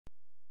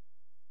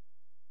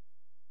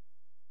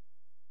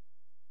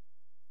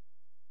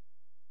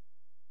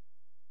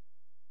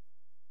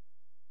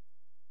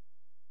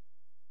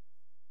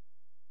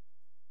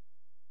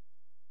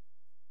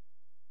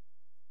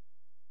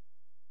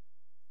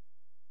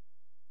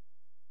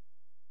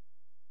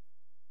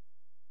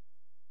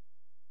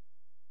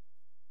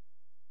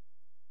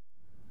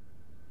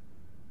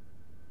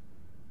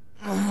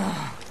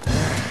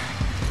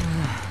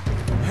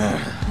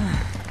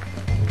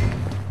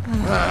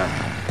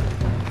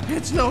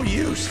It's no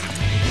use.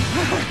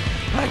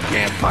 I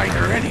can't find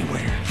her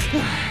anywhere.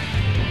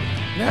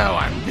 Now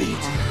I'm beat.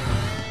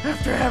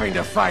 After having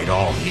to fight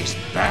all these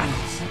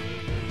battles.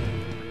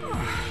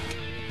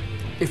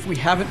 If we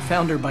haven't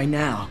found her by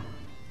now,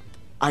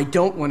 I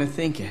don't want to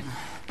think it,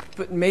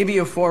 but maybe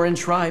a foreign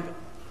tribe...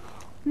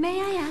 May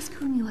I ask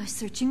whom you are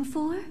searching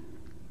for?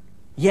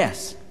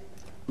 Yes,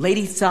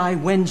 Lady Sai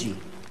Wenji.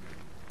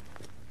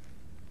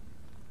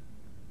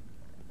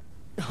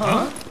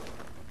 Huh?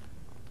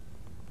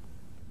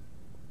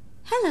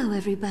 Hello,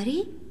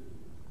 everybody.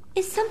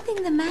 Is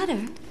something the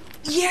matter?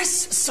 Yes,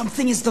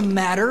 something is the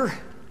matter.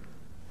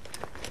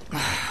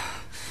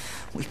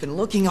 We've been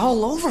looking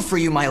all over for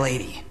you, my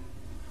lady.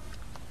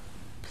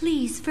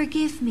 Please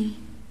forgive me.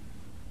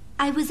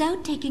 I was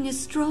out taking a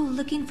stroll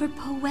looking for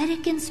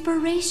poetic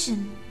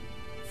inspiration.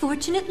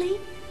 Fortunately,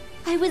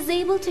 I was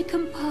able to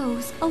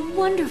compose a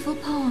wonderful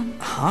poem.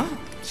 Huh?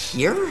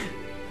 Here?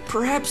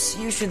 Perhaps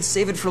you should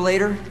save it for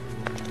later?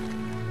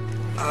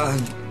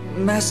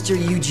 Master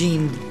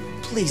Eugene,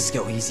 please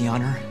go easy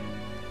on her.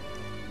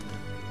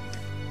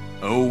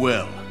 Oh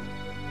well.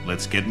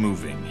 Let's get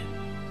moving.